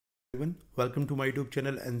everyone, welcome to my YouTube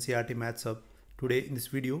channel NCERT Maths Hub. Today in this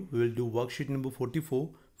video we will do worksheet number 44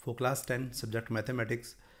 for class 10 subject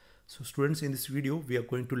mathematics. So students, in this video we are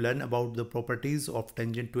going to learn about the properties of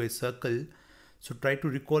tangent to a circle. So try to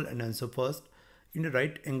recall and answer first. In a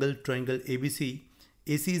right angle triangle ABC,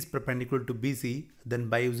 AC is perpendicular to BC, then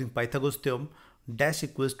by using Pythagoras theorem, dash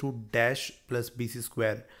equals to dash plus BC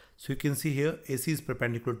square. So you can see here AC is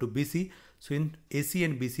perpendicular to BC. So in AC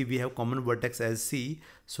and BC we have common vertex as C.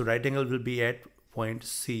 So right angle will be at point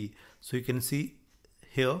C. So you can see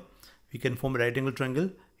here we can form a right angle triangle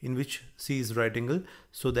in which C is right angle,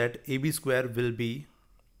 so that AB square will be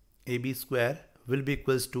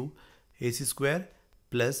equals to AC square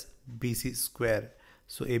plus BC square.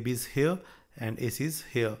 So AB is here and AC is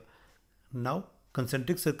here. Now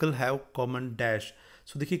concentric circle have common dash.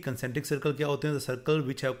 So देखिए concentric circle क्या होते हैं? The circle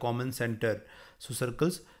which have common center. So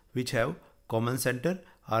circles which have common center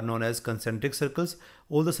are known as concentric circles.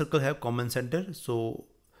 All the circle have common center. So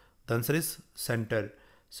the answer is center.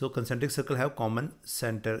 So concentric circle have common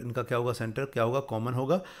center. इनका क्या होगा? Center क्या होगा? Common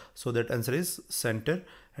होगा. So that answer is center.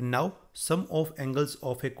 And now sum of angles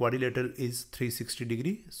of a quadrilateral is 360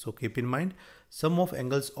 degree. So keep in mind, sum of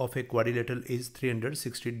angles of a quadrilateral is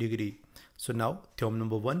 360 degree. So now theorem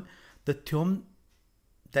number 1, the theorem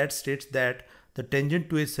that states that the tangent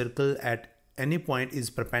to a circle at any point is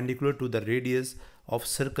perpendicular to the radius of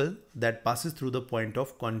circle that passes through the point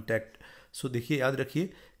of contact. So देखिए याद रखिए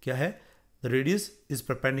क्या है? The radius is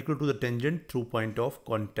perpendicular to the tangent through point of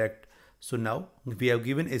contact. So now we have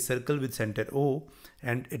given a circle with center O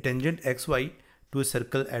and a tangent XY to a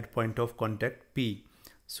circle at point of contact P.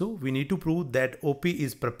 So we need to prove that OP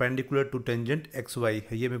is perpendicular to tangent XY.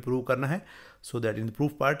 ये हमें prove करना है. So that in the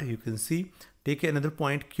proof part you can see, take another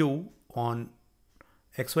point Q on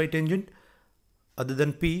XY tangent other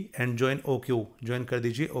than P and join OQ. Join कर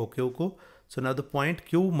दीजिए OQ को. So now the point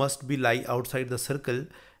Q must be lie outside the circle,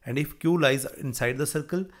 and if Q lies inside the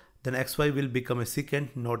circle, then XY will become a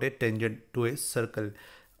secant, not a tangent to a circle.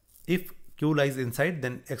 If Q lies inside,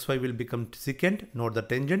 then XY will become secant, not the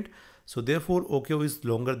tangent. So therefore OQ is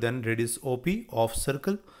longer than radius OP of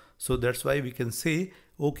circle. So that's why we can say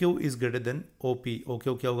OQ is greater than OP.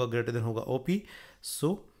 OQ क्या होगा? Greater than होगा OP.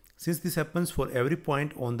 So since this happens for every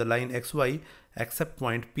point on the line XY except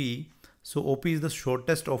point P, so OP is the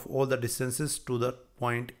shortest of all the distances to the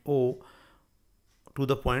point O to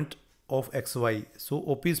the point of XY. So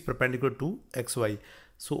OP is perpendicular to XY.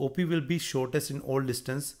 So OP will be shortest in all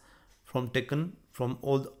distance from taken from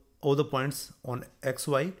all the points on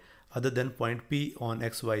XY other than point P on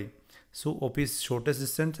XY. So OP is shortest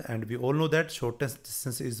distance, and we all know that shortest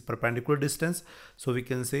distance is perpendicular distance. So we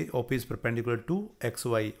can say OP is perpendicular to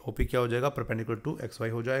XY. OP क्या हो जाएगा? Perpendicular to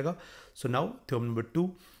XY हो जाएगा. So now theorem number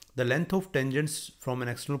 2, the length of tangents from an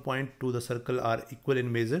external point to the circle are equal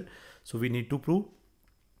in measure. So we need to prove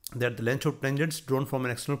that the length of tangents drawn from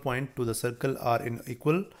an external point to the circle are in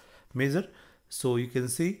equal measure. So you can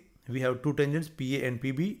see we have two tangents, PA and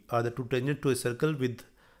PB are the two tangents to a circle with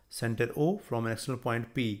center O from an external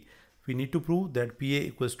point P. We need to prove that PA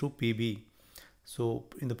equals to PB. So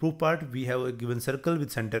in the proof part we have a given circle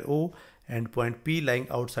with center O and point P lying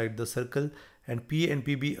outside the circle, and PA and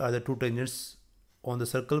PB are the two tangents on the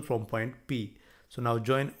circle from point P. So now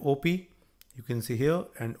join OP, you can see here,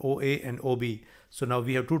 and OA and OB. So now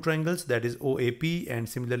we have two triangles, that is OAP, and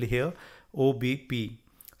similarly here OBP.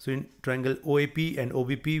 So in triangle OAP and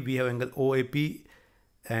OBP we have angle OAP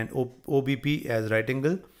and OBP as right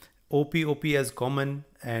angle, OP as common,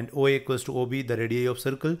 and OA equals to OB, the radii of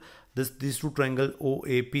circle. These two triangles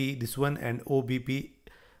OAP, this one, and OBP,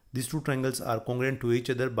 these two triangles are congruent to each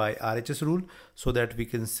other by RHS rule, so that we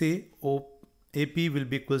can say OAP will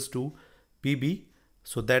be equals to PB.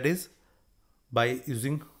 So that is by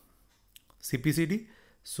using CPCT.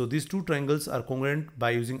 So these two triangles are congruent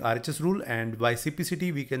by using RHS rule, and by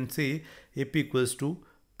CPCT we can say AP equals to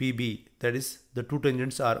PB. That is, the two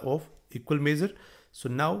tangents are of equal measure. So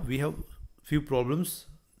now we have few problems,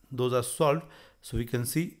 those are solved. So we can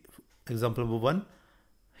see example number 1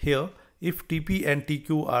 here. If TP and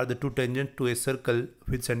TQ are the two tangents to a circle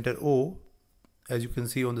with center O, as you can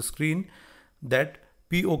see on the screen, that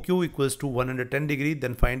POQ equals to 110 degree,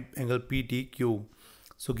 then find angle PTQ.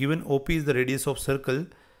 So given OP is the radius of circle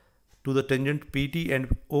to the tangent PT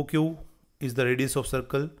and OQ is the radius of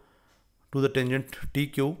circle to the tangent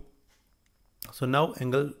TQ. So now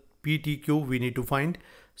angle PTQ we need to find.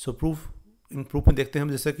 So proof में देखते हैं हम,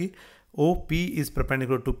 जैसा कि OP is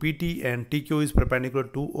perpendicular to PT and TQ is perpendicular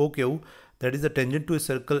to OQ, that is the tangent to a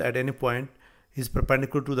circle at any point is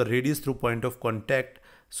perpendicular to the radius through point of contact.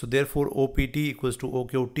 So therefore OPT equals to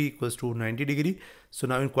OQT equals to 90 degree. So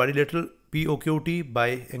now in quadrilateral POQT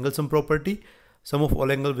by angle sum property, sum of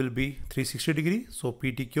all angle will be 360 degree. So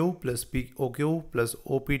PTQ plus POQ plus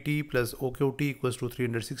OPT plus OQT equals to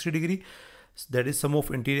 360 degree. So that is sum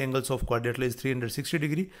of interior angles of quadrilateral is 360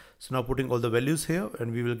 degree. So now putting all the values here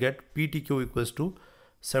and we will get PTQ equals to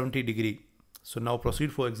 70 degree. So now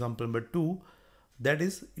proceed for example number 2. That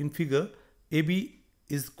is in figure AB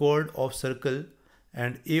is chord of circle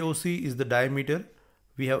and AOC is the diameter.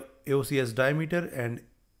 We have AOC as diameter and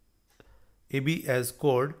AB as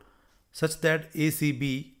chord such that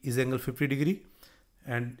ACB is angle 50 degree.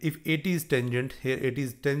 And if AT is tangent, here AT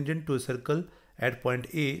is tangent to a circle at point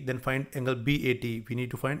A, then find angle BAT. We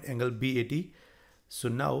need to find angle BAT. So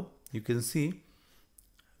now you can see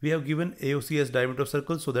we have given AOC as diameter of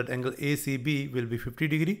circle, so that angle ACB will be 50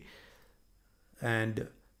 degree. And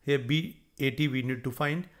here BAT we need to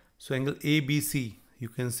find. So angle ABC, you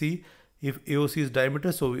can see if AOC is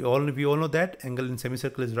diameter, so we all know that angle in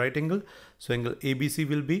semicircle is right angle. So angle ABC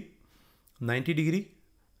will be 90 degree.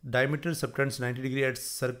 Diameter subtends 90 degree at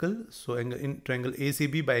circle. So angle in triangle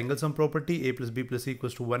ACB by angle sum property, A plus B plus C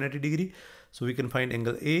equals to 180 degree. So we can find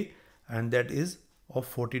angle A and that is of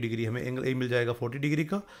 40 degree. हमें angle A मिल जाएगा 40 degree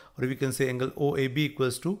का. Or we can say angle OAB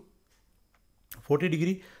equals to 40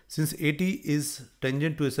 degree. Since AT is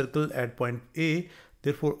tangent to a circle at point A,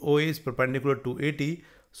 therefore OA is perpendicular to AT,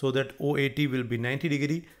 so that OAT will be 90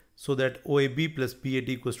 degree. So that OAB plus BAT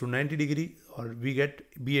equals to 90 degree, or we get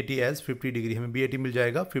BAT as 50 degree. हमें BAT मिल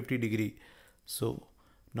जाएगा 50 degree. So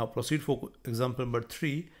now proceed for example number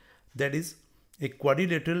 3. That is a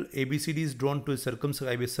quadrilateral ABCD is drawn to a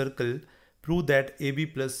circumscribe a circle. Prove that AB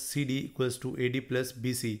plus CD equals to AD plus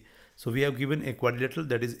BC. So we have given a quadrilateral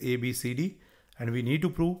that is ABCD and we need to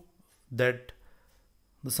prove that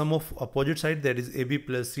the sum of opposite side that is AB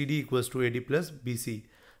plus CD equals to AD plus BC.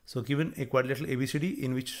 So given a quadrilateral ABCD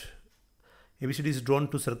in which ABCD is drawn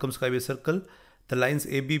to circumscribe a circle, the lines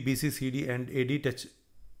AB, BC, CD and AD touch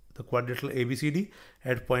the quadrilateral ABCD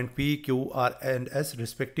at point P, Q, R and S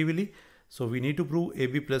respectively. So we need to prove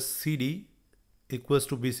AB plus CD equals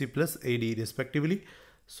to BC plus AD respectively.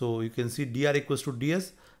 So you can see DR equals to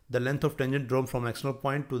DS. The length of tangent drawn from external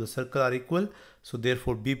point to the circle are equal. So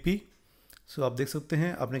therefore BP. So आप देख सकते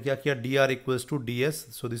हैं आपने क्या किया, DR equals to DS.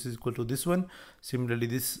 So this is equal to this one. Similarly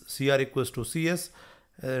this CR equals to CS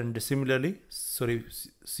and similarly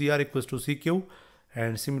CR equals to CQ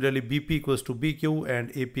and similarly BP equals to BQ and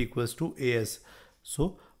AP equals to AS.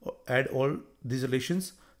 So add all these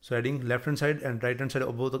relations. So adding left hand side and right hand side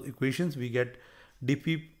of both the equations, we get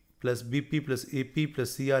DP plus BP plus AP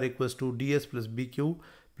plus CR equals to DS plus BQ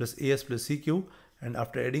plus AS plus CQ, and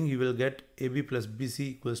after adding you will get AB plus BC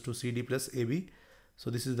equals to CD plus AB. So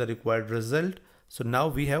this is the required result. So now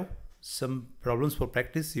we have some problems for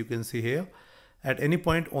practice. You can see here at any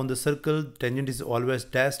point on the circle tangent is always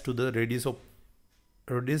dashed to the radius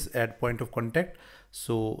at point of contact.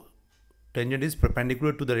 So tangent is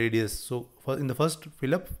perpendicular to the radius. So in the first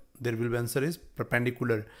fill up there will be answer is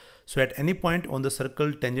perpendicular. So at any point on the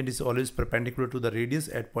circle tangent is always perpendicular to the radius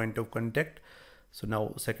at point of contact. So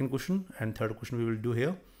now second question and third question we will do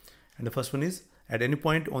here. And the first one is at any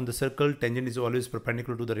point on the circle tangent is always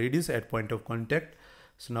perpendicular to the radius at point of contact.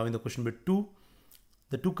 So now in the question number 2,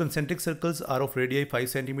 the two concentric circles are of radii 5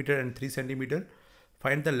 cm and 3 cm.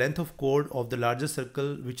 Find the length of chord of the larger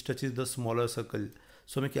circle which touches the smaller circle.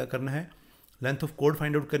 So हमें क्या करना है, length of code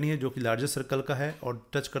find out करनी है जो कि larger circle का है और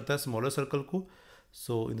टच करता है स्मॉलर सर्कल को.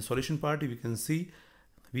 सो in the solution part we can see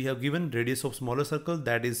we have given radius of smaller circle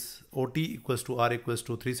that is OT equals to R equals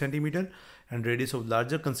to 3 cm and radius of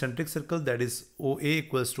larger concentric circle that is OA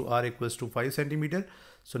equals to R equals to 5 cm.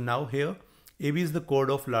 So now here AB is the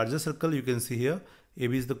chord of larger circle. You can see here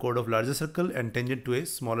AB is the chord of larger circle and tangent to a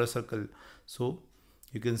smaller circle. So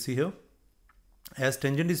you can see here as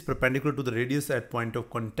tangent is perpendicular to the radius at point of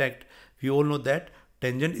contact, we all know that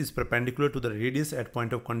tangent is perpendicular to the radius at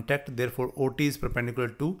point of contact. Therefore OT is perpendicular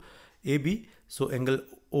to AB. So angle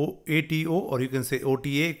OATO or you can say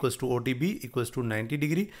OTA equals to OTB equals to 90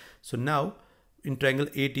 degree. So now in triangle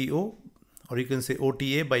ATO or you can say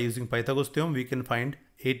OTA by using Pythagoras theorem we can find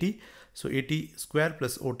AT. So AT square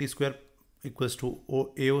plus OT square equals to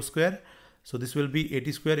AO square. So this will be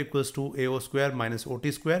AT square equals to AO square minus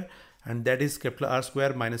OT square and that is capital R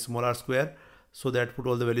square minus small r square. So that put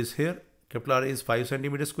all the values here. Capital R is 5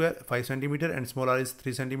 cm and small r is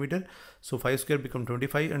 3 cm. So 5 square become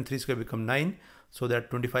 25 and 3 square become 9. So that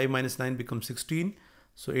 25 minus 9 becomes 16.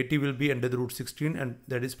 So 80 will be under the root 16 and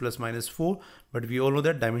that is plus minus 4. But we all know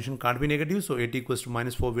that dimension can't be negative. So 80 equals to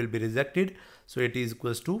minus 4 will be rejected. So 80 is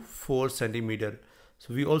equals to 4 centimeter.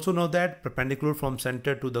 So we also know that perpendicular from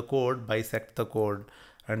center to the chord bisect the chord.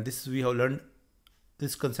 And this we have learned,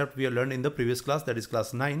 this concept we have learned in the previous class, that is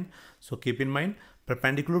class 9. So keep in mind,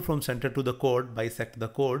 perpendicular from center to the chord bisect the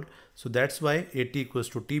chord. So that's why 80 equals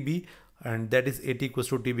to TB, and that is 80 equals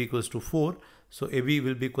to TB equals to 4. So AB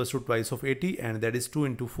will be equals to twice of 80, and that is 2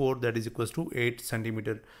 into 4, that is equals to 8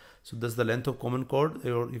 centimeter. So thus the length of common chord,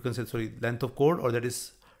 or you can say, sorry, length of chord, or that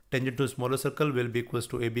is tangent to a smaller circle, will be equals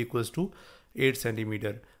to AB equals to 8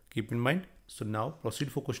 centimeter. Keep in mind. So now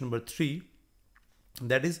proceed for question number 3.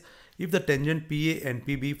 That is, if the tangent PA and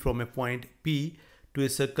PB from a point P to a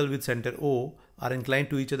circle with center O are inclined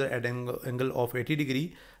to each other at an angle of 80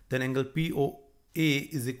 degree, then angle POA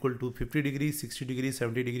is equal to 50 degree, 60 degree,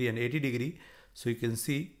 70 degree and 80 degree. So you can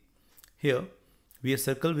see here we have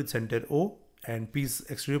circle with center O and P is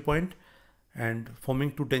exterior point and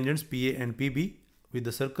forming two tangents PA and PB with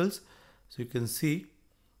the circles. So you can see,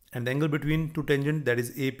 and the angle between two tangents, that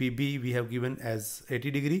is APB, we have given as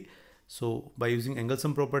 80 degree. So by using angle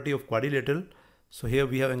sum property of quadrilateral, so here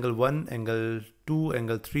we have angle 1, angle 2,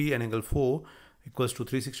 angle 3 and angle 4 equals to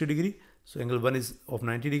 360 degree. So angle 1 is of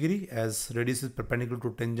 90 degree as radius is perpendicular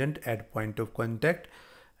to tangent at point of contact.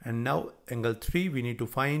 And now angle 3 we need to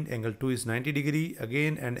find, angle 2 is 90 degree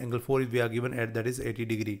again, and angle 4 we are given at, that is 80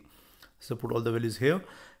 degree. So put all the values here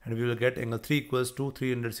and we will get angle 3 equals to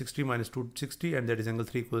 360 minus 260, and that is angle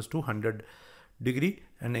 3 equals to 100 degree,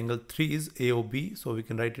 and angle 3 is AOB, so we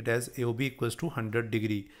can write it as AOB equals to 100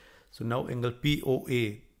 degree. So now angle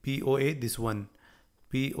POA, this one,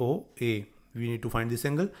 POA, we need to find this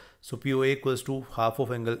angle. So POA equals to half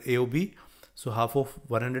of angle AOB, so half of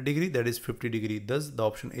 100 degree, that is 50 degree. Thus the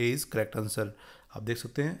option A is correct answer. आप देख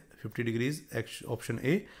सकते हैं 50 degrees option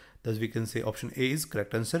A. Thus we can say option A is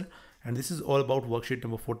correct answer. And this is all about worksheet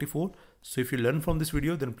number 44. So if you learn from this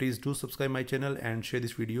video, then please do subscribe my channel and share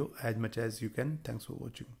this video as much as you can. Thanks for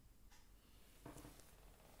watching.